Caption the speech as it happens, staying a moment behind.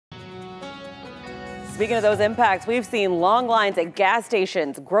Speaking of those impacts, we've seen long lines at gas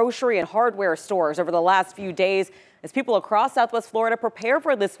stations, grocery and hardware stores over the last few days as people across Southwest Florida prepare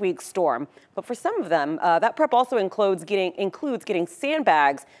for this week's storm. But for some of them, that prep also includes getting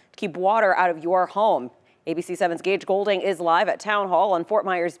sandbags to keep water out of your home. ABC 7's Gage Goulding is live at Town Hall on Fort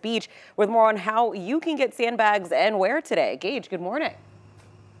Myers Beach with more on how you can get sandbags and where today. Gage, good morning.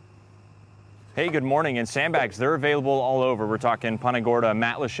 Hey, good morning. And sandbags, they're available all over. We're talking Punta Gorda,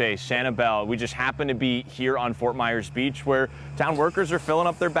 Matlacha, Sanibel. We just happen to be here on Fort Myers Beach where town workers are filling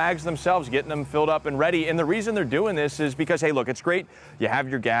up their bags themselves, getting them filled up and ready. And the reason they're doing this is because, hey, look, it's great. You have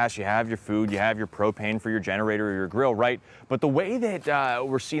your gas, you have your food, you have your propane for your generator or your grill, right? But the way that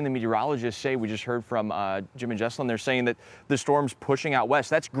we're seeing the meteorologists say, we just heard from Jim and Jesslyn, they're saying that the storm's pushing out west.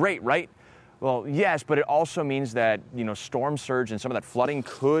 That's great, right? Well, yes, but it also means that, storm surge and some of that flooding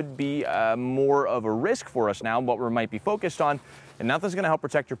could be more of a risk for us now, what we might be focused on. And nothing's going to help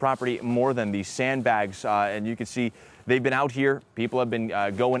protect your property more than these sandbags. And you can see they've been out here. People have been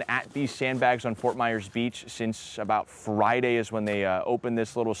going at these sandbags on Fort Myers Beach since about Friday is when they opened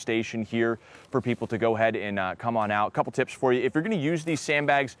this little station here for people to go ahead and come on out. A couple tips for you. If you're going to use these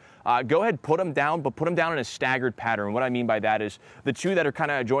sandbags, go ahead, put them down, but put them down in a staggered pattern. What I mean by that is the two that are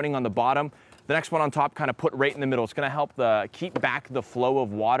kind of joining on the bottom, the next one on top kind of put right in the middle. It's going to help keep back the flow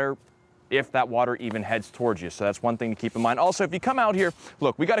of water if that water even heads towards you. So that's one thing to keep in mind. Also, if you come out here,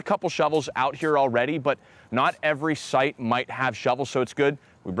 look, we got a couple shovels out here already, but not every site might have shovels, so it's good.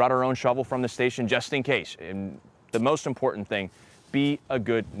 We brought our own shovel from the station just in case. And the most important thing, be a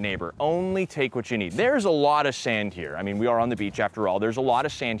good neighbor. Only take what you need. There's a lot of sand here. I mean, we are on the beach after all. There's a lot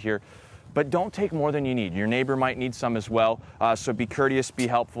of sand here. But don't take more than you need. Your neighbor might need some as well. So be courteous, be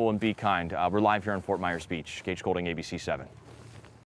helpful, and be kind. We're live here on Fort Myers Beach. Gage Goulding, ABC 7.